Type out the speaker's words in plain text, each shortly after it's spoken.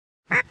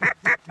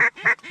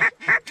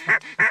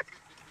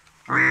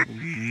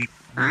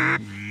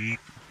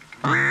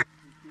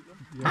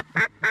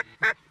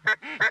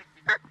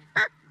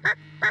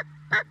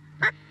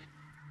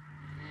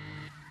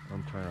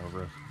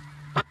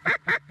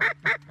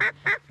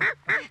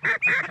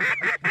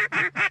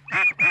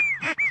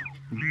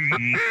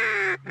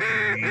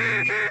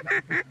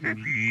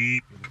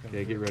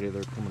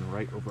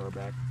over our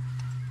back.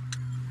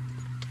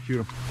 Shoot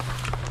him.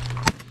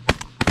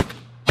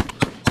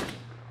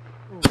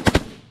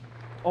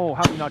 Oh,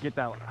 how did we not get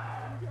that one? What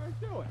are you guys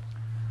doing?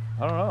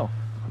 I don't know.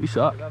 We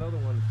suck. That other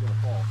one's gonna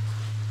fall.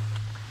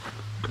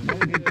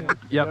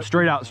 Yep,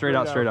 straight out.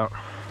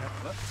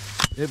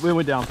 It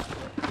went down.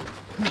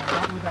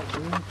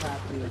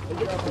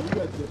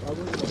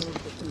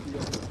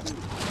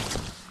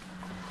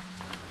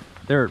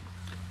 There.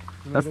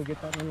 That's,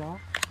 get that one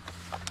locked?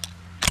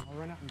 I'll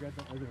run out and grab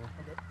that other one.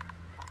 Okay.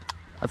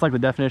 that's like the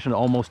definition of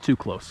almost too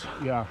close.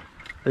 Yeah.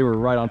 They were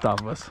right on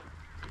top of us.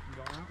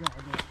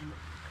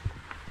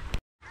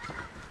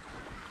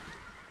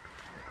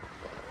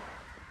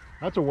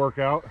 That's a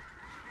workout.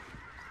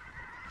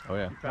 Oh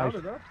yeah. You found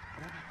it, huh?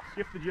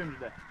 Skip the gym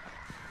today.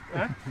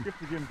 Huh? Skip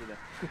the gym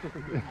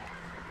today.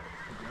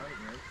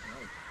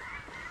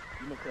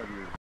 You must have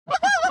your...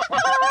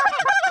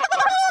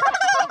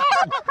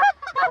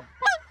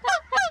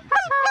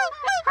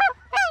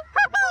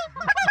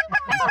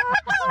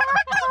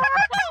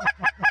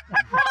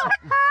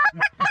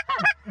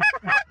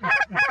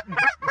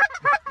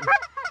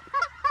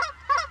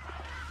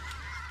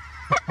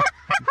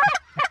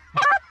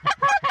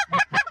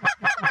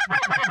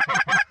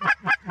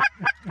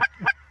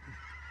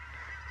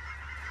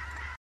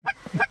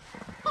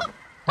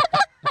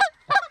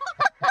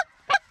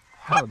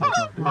 How did those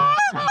not do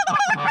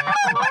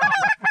that?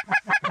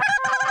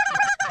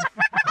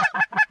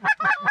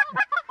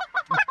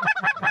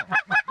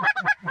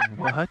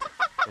 What?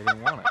 They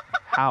didn't want it.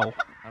 How?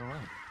 I don't know.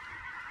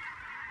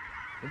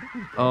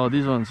 Oh,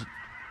 these ones.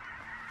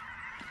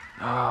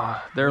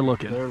 They're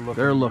looking.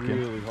 They're looking.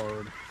 Really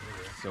hard.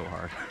 So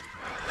hard.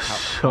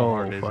 So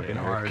hard is it, fucking Eric?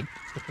 hard.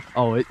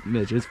 Oh,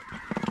 Mitch, it's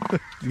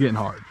getting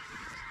hard.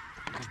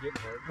 It's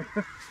getting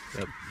hard.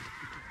 Yep.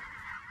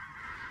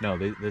 No,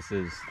 this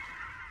is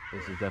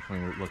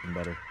definitely looking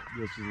better.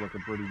 This is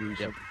looking pretty decent.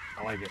 Yep.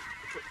 I like it.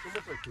 It's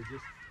almost like they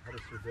just had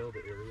to surveil the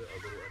area a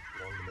little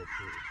extra long to make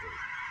sure it was safe.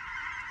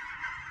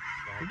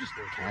 They're just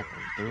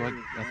cacklers. They're like,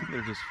 I think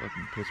they're just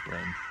fucking piss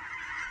brain.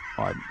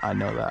 Oh, I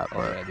know that, Oh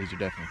but yeah, these are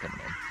definitely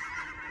coming in.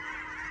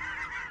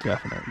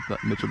 definitely.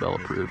 But Mitchell Bell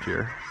approved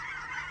here.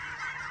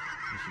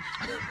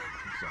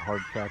 It's a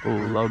hard cack. Oh,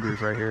 low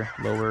groove right here.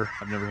 Lower.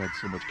 I've never had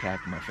so much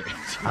cack in my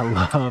face. I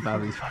love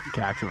having these fucking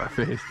cacks in my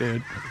face,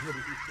 dude.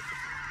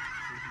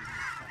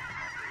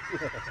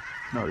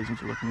 No, these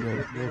ones are looking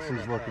good. This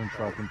is looking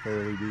fucking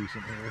fairly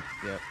decent here.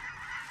 Yep.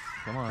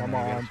 Come on, Come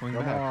man, you on, gotta swing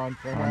come back. on,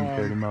 come I'm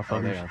dirty on. Oh, they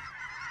motherfuckers. are.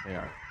 They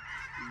are.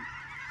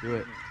 Do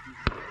it.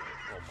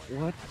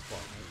 What?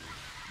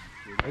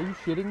 Are you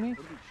shitting me? What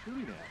are you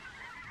shooting at?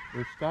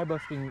 We're sky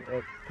busting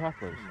at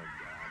cacklers.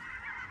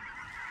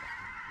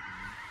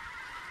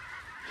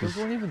 Those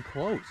weren't even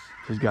close.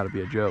 This has got to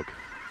be a joke.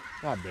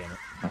 God damn it.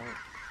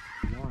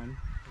 One.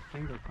 A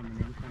single coming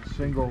in.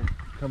 Single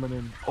coming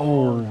in.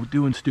 Oh,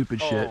 doing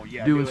stupid shit. Oh,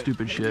 yeah, doing do it.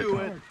 stupid shit. Do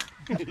it.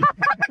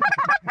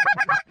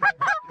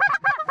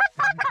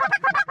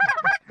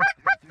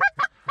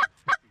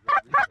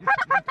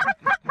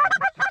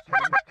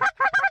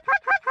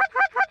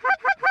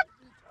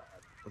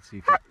 Let's see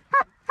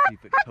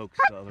if it coaxes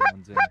the other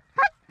ones in.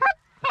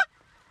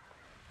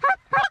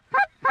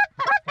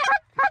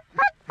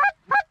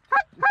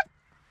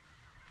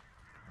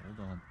 Hold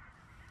on.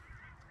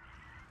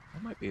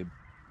 That might be a...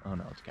 Oh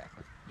no, it's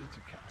cackling. It's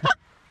a cackling.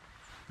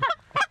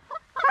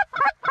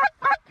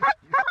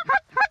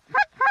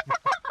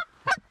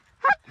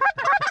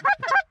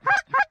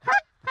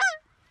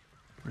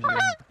 Where's it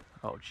at?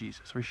 Oh,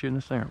 Jesus. We're shooting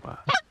this thing or what?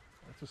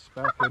 That's a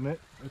speck, isn't it?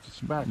 It's a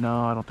speck.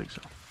 No, I don't think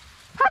so.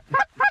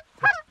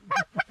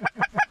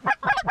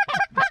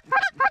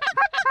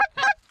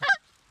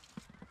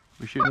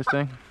 We shooting this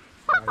thing?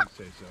 I'd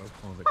say so.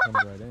 Oh, if it comes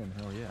right in,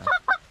 hell yeah.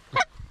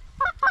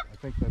 I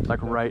think that's Like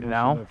the right definition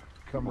now? of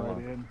Come right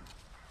in.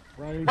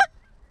 Right.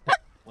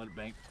 Let it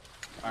bank.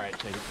 Alright,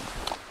 take it.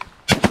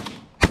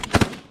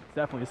 It's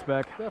definitely a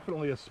speck.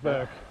 Definitely a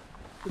speck.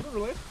 Is it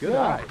really? Good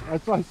Yeah, eye.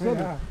 that's what I said.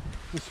 Yeah.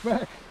 It's a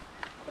speck.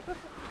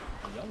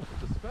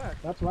 It's a speck.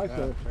 That's what I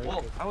said.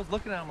 Well, I was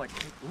looking at it, I'm like,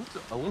 it looks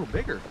a little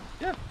bigger.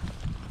 Yeah.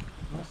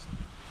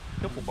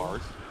 Couple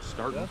bars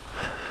starting.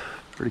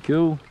 Pretty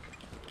cool.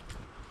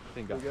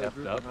 Thing got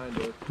effed up.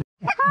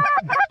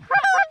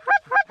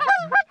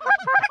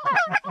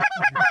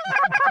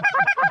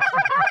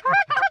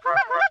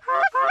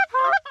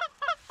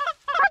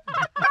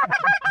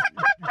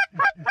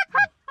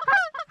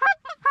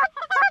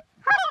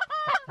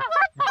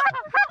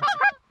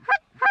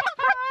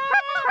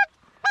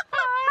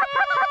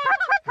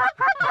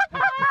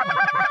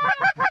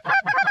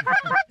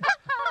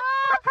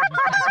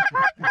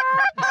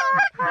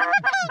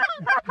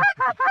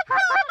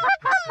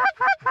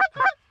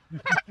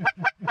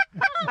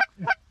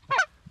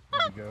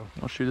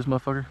 I'll shoot this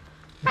motherfucker.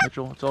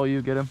 Mitchell, it's all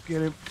you. Get him.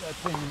 Get him. That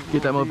thing.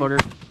 Get that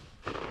motherfucker.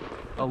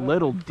 A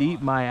little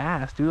deep my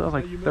ass, dude. That was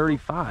like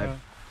 35.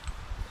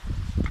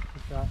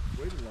 Yeah.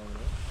 Waited long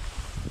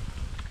enough.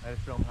 I had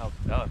to show them how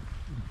it's done.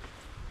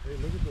 Hey,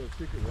 look at those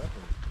secret weapons.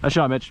 Nice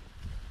shot, Mitch.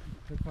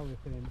 They're probably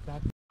saying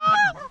that.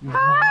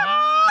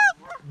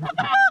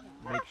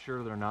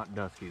 sure they're not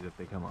duskies if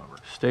they come over.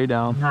 Stay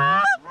down. Those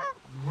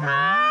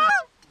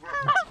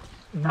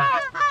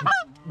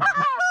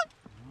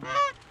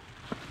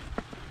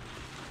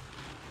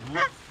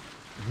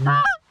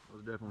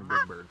are definitely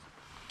big birds.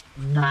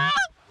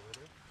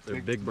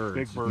 They're big birds.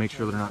 big birds. Make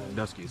sure they're not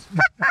duskies.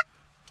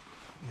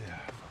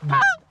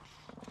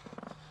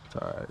 It's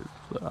alright.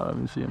 I don't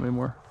even see him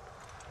anymore.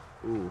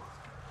 Ooh.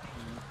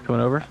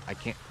 Coming over? I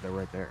can't. They're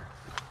right there.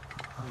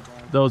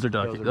 Those are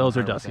duskies. Those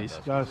are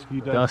duskies.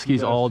 Dusky,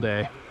 Duskies all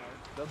day.